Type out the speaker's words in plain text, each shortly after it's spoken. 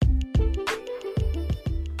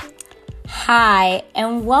Hi,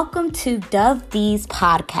 and welcome to Dove D's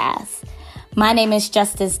podcast. My name is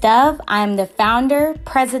Justice Dove. I'm the founder,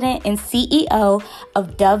 president, and CEO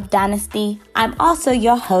of Dove Dynasty. I'm also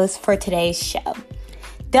your host for today's show.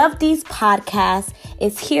 Dove D's podcast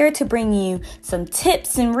is here to bring you some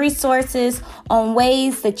tips and resources on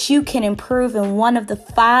ways that you can improve in one of the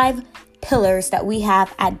 5 pillars that we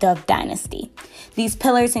have at Dove Dynasty. These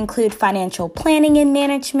pillars include financial planning and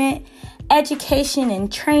management, education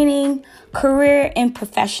and training, career and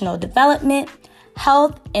professional development,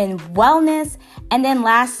 health and wellness, and then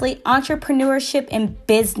lastly, entrepreneurship and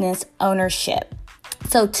business ownership.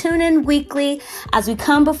 So tune in weekly as we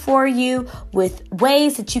come before you with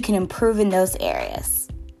ways that you can improve in those areas.